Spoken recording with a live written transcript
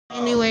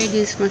Anyway,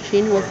 this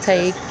machine will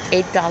take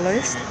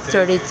 $8,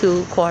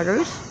 32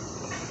 quarters.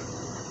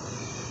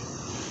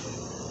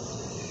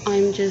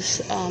 I'm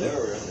just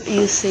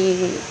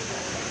using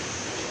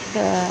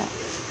the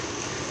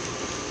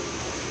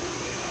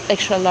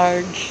extra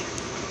large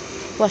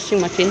washing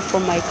machine for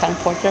my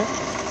camcorder.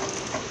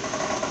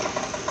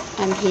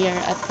 I'm here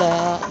at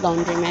the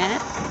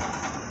laundromat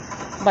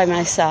by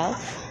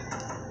myself.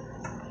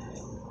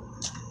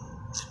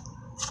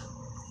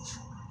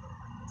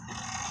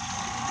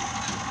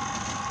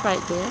 Right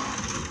there.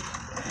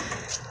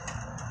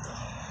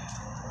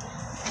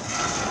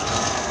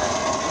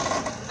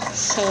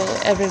 So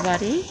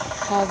everybody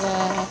have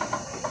a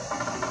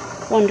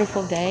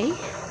wonderful day.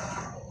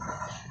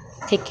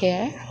 Take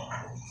care.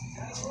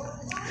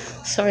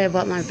 Sorry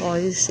about my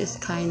voice. It's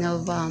kind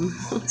of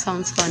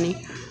sounds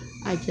funny.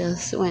 I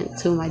just went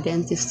to my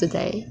dentist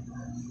today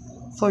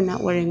for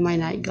not wearing my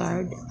night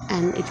guard,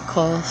 and it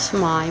caused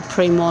my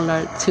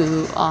premolar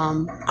to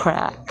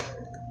crack.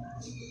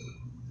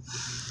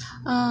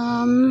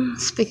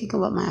 Speaking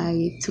about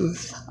my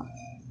tooth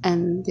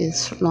and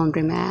this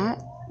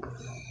laundromat,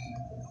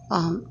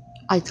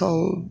 I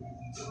told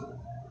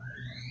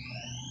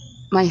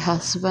my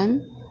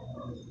husband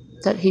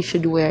that he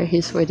should wear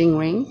his wedding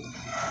ring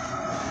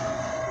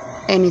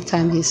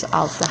anytime he's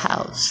out the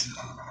house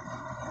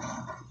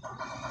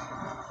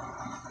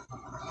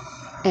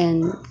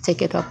and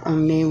take it off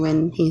only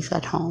when he's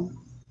at home.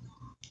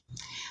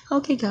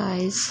 Okay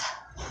guys,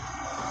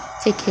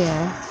 take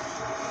care.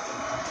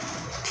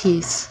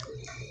 Peace.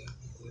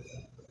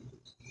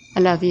 I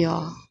love you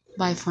all.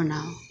 Bye for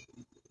now.